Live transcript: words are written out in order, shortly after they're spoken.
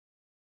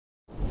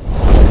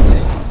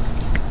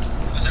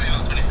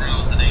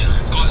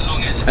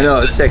I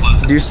know, it's sick.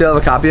 Do you still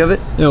have a copy of it?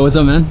 Yo, what's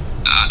up, man?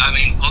 I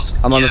mean, possibly.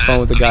 I'm on the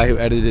phone with the guy who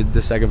edited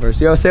the second verse.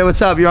 Yo, say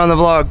what's up. You're on the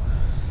vlog.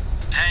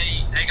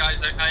 Hey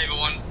guys, hey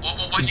everyone.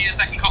 Why do you need a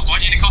second copy? Why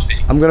do you need a copy?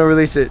 I'm gonna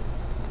release it.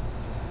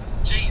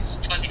 Jesus,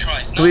 bloody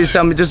Christ. No. Please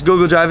tell me, just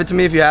Google Drive it to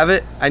me if you have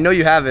it. I know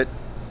you have it.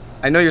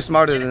 I know you're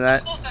smarter than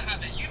that. Of course I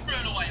have it. You threw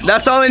it away.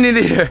 That's all I need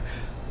to hear.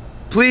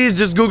 Please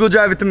just Google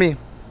Drive it to me. Are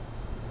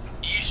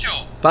you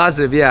sure?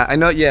 Positive, yeah. I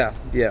know, yeah.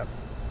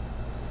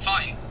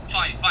 Fine.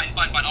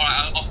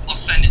 Alright, I'll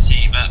send it to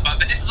you. But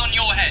this is on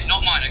your head,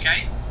 not mine,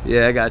 okay?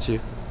 Yeah, I got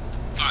you.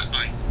 Alright,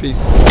 fine. Peace.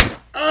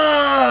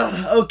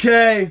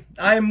 Okay.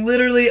 I'm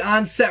literally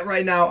on set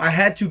right now. I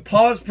had to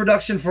pause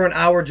production for an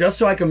hour just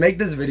so I could make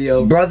this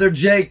video. Brother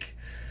Jake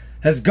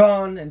has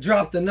gone and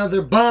dropped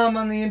another bomb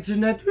on the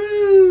internet.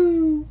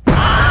 Woo!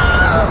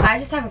 I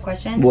just have a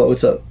question.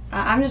 What's up?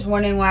 I'm just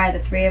wondering why the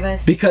three of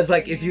us. Because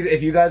like if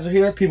you guys are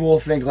here, people will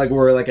think like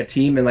we're like a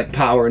team and like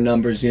power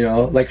numbers, you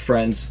know, like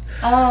friends.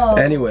 Oh.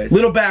 Anyways,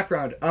 little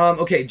background.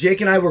 Okay,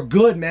 Jake and I were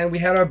good, man. We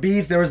had our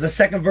beef. There was the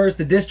second verse,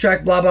 the diss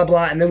track, blah blah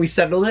blah, and then we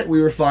settled it.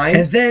 We were fine.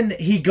 And then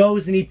he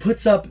goes and he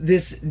puts up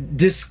this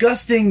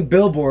disgusting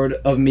billboard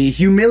of me,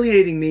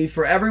 humiliating me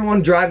for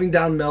everyone driving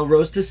down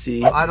Melrose to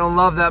see. I don't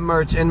love that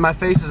merch, and my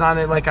face is on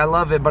it like I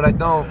love it, but I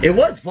don't. It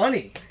was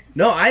funny.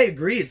 No, I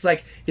agree. It's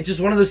like, it's just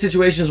one of those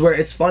situations where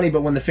it's funny,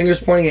 but when the finger's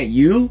pointing at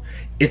you,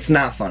 it's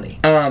not funny.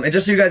 And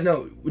just so you guys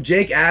know,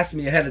 Jake asked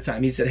me ahead of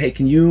time. He said, hey,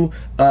 can you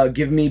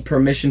give me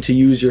permission to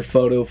use your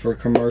photo for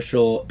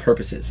commercial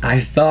purposes?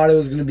 I thought it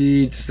was gonna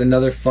be just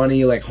another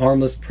funny, like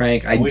harmless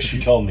prank. I wish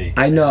you told me.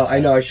 I know.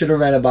 I should have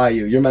ran it by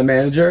you. You're my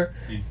manager.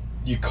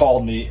 You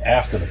called me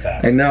after the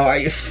fact. I know.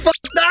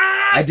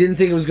 I didn't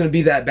think it was gonna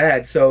be that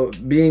bad. So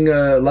being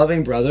a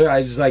loving brother, I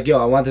was just like, yo,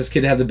 I want this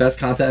kid to have the best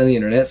content on the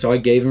internet. So I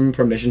gave him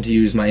permission to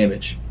use my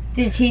image.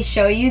 Did he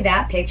show you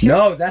that picture?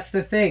 No, that's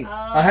the thing.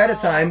 Ahead of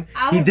time,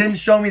 he didn't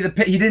show me the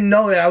he didn't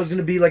know that I was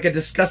gonna be like a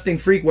disgusting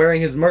freak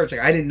wearing his merch.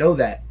 Like I didn't know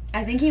that.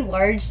 I think he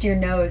larged your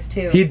nose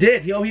too. He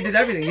did. He did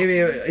everything.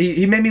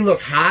 He made me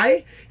look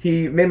high.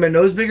 He made my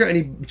nose bigger, and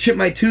he chipped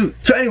my tooth.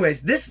 So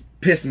anyways, this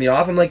pissed me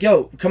off. I'm like,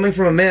 yo, coming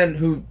from a man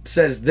who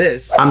says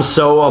this, I'm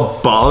so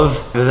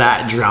above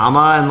that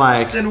drama, and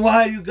like, then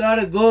why you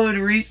gotta go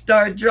and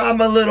restart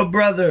drama, little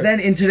brother?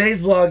 Then in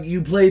today's vlog,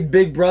 you played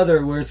Big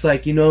Brother, where it's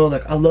like, you know,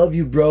 like, I love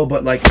you, bro,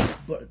 but like,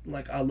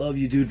 I love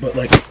you, dude, but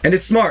like, and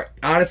it's smart.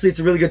 Honestly, it's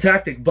a really good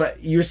tactic,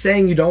 but you're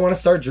saying you don't want to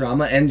start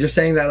drama, and you're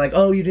saying that like,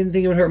 oh, you didn't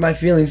think it would hurt my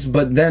feelings,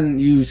 but then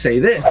you say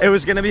this. It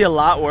was gonna be a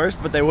lot worse,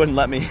 but they wouldn't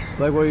let me.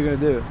 Like, what are you gonna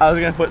do? I was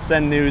gonna put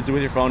send nudes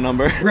with your phone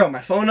number. Bro,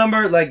 my phone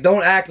number, like,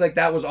 don't act like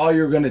that was all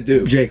you were gonna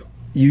do. Jake,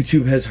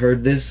 YouTube has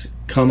heard this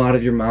come out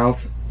of your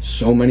mouth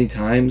so many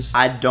times.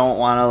 I don't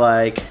want to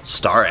like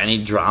start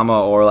any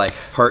drama or like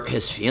hurt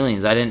his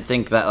feelings. I didn't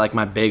think that like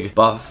my big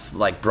buff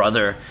like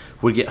brother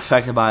would get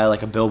affected by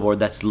like a billboard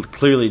that's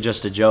clearly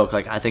just a joke.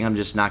 Like I think I'm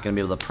just not gonna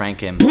be able to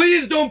prank him.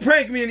 Please don't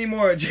prank me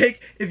anymore,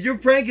 Jake. If your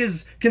prank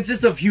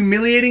consists of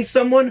humiliating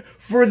someone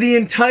for the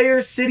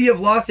entire city of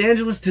Los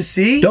Angeles to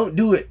see, don't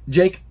do it,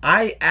 Jake.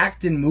 I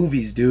act in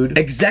movies, dude.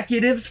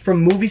 Executives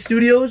from movie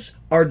studios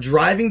are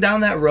driving down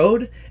that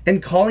road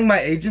and calling my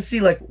agency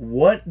like,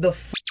 what the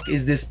f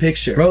is this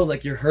picture? Bro,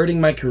 like you're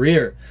hurting my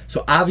career.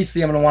 So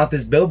obviously I'm gonna want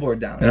this billboard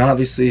down. And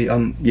obviously,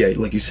 yeah,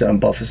 like you said, I'm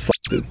buff as f,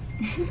 dude.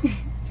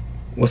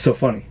 What's so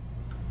funny?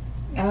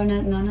 Oh,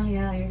 no,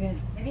 yeah, you're good.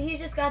 Maybe he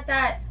just got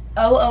that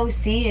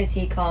OOC, as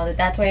he called it.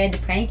 That's why I had to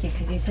prank you,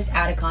 because he's just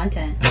out of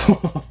content.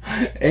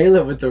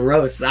 Ayla with the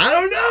roast. I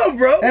don't know,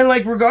 bro. And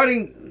like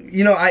regarding,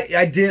 you know, I'm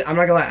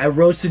not gonna lie, I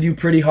roasted you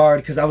pretty hard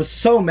because I was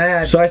so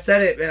mad. So I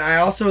said it, and I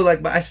also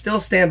like, but I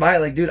still stand by it.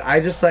 Like, dude, I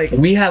just like,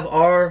 we have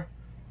our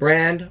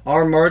brand,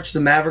 our merch, the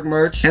Maverick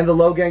merch, and the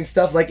Logan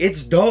stuff. Like,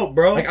 it's dope,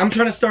 bro. Like, I'm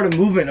trying to start a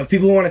movement of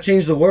people who want to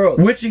change the world,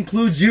 which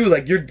includes you.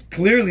 Like, you're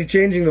clearly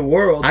changing the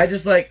world. I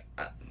just like,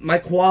 my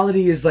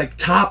quality is like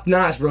top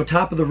notch, bro,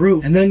 top of the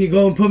roof. And then you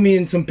go and put me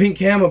in some pink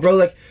camo, bro.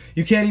 Like,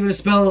 you can't even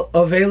spell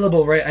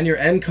available right on your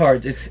end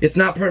cards. It's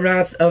not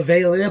pronounced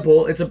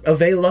available, it's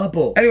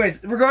available.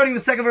 Anyways, regarding the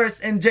second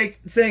verse and Jake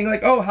saying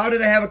like, oh, how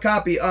did I have a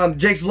copy?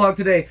 Jake's vlog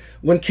today,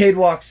 when Cade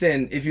walks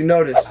in, if you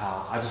notice.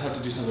 I just have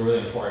to do something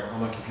really important on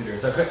my computer.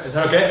 Is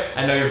that okay?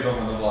 I know you're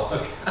filming the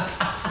vlog.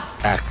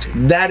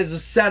 Acting. That is a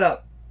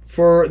setup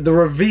for the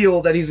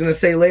reveal that he's gonna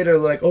say later,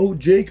 like, oh,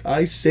 Jake,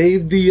 I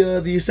saved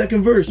the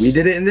second verse. We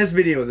did it in this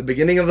video, the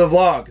beginning of the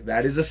vlog.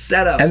 That is a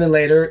setup. And then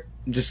later,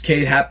 just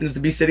Cade happens to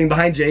be sitting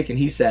behind Jake and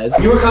he says,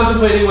 you were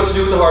contemplating what to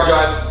do with the hard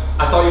drive.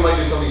 I thought you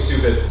might do something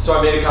stupid, so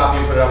I made a copy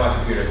and put it on my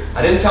computer.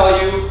 I didn't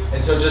tell you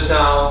until just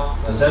now.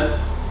 Listen.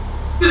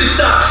 Music,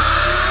 stop!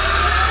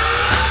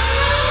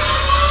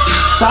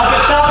 Stop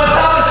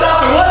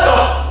it, what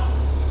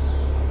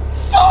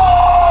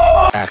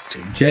the?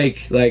 Acting.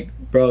 Jake, like,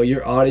 bro,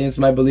 your audience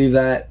might believe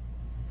that.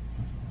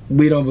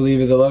 We don't believe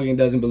it. The Logan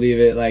doesn't believe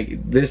it.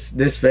 Like, this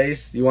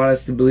face, you want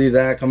us to believe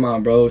that? Come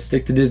on, bro.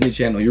 Stick to Disney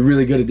Channel. You're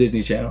really good at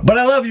Disney Channel. But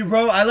I love you,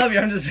 bro. I love you.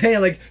 I'm just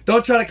saying, like,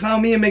 don't try to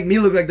clown me and make me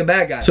look like the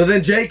bad guy. So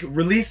then Jake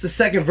released the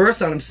second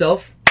verse on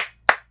himself.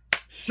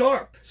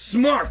 Sharp.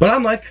 Smart. But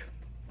I'm like,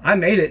 I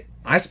made it.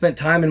 I spent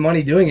time and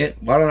money doing it.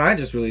 Why don't I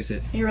just release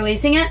it? You're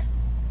releasing it?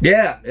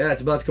 Yeah,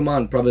 it's about to come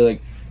on. Probably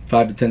like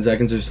 5 to 10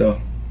 seconds or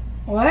so.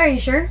 What? Are you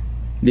sure?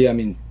 Yeah, I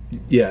mean,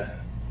 yeah.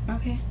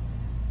 Okay.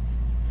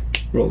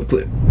 Roll the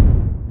clip.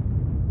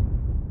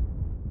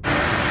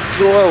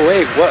 Whoa,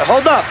 wait, what?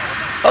 Hold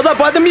up,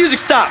 why'd the music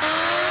stop?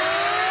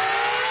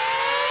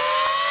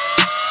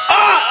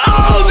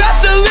 Oh,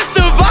 that's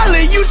Alyssa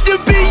Violet, used to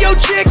be your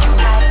chick.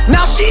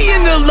 Now she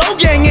in the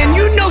Logan, and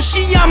you know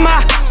she on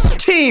my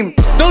team.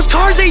 Those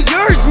cars ain't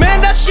yours,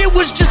 man, that shit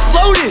was just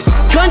floated.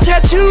 Gun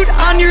tattooed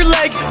on your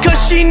leg,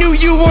 cause she knew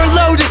you weren't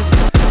loaded.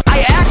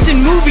 I act in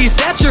movies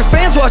that your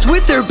fans watch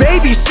with their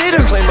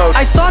babysitters.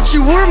 I thought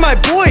you were my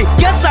boy,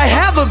 yes I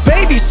have a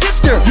baby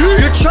sister.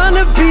 You're trying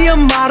to be a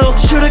model,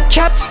 should've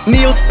kept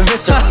Neil's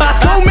visor.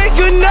 Go make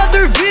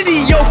another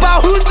video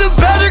about who's the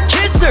better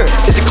kisser.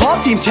 Is it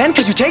called Team 10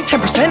 cause you take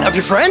 10% of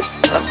your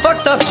friends? That's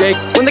fucked up, Jake.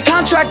 When the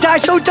contract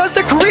dies, so does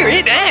their career,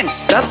 it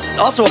ends. That's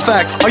also a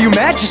fact. Are you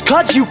mad just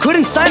cause you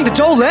couldn't sign the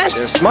Dolans?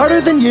 They're smarter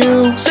than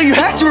you, so you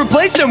had to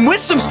replace them with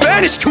some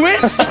Spanish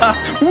twins?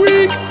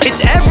 Weak.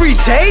 It's every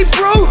day,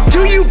 bro?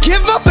 Do you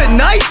give up at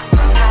night?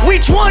 We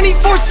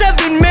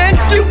 24/7, man,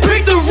 you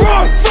picked the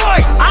wrong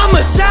fight. I'm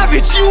a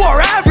savage, you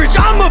are average,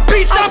 I'm a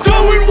beast, I'm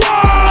going wild.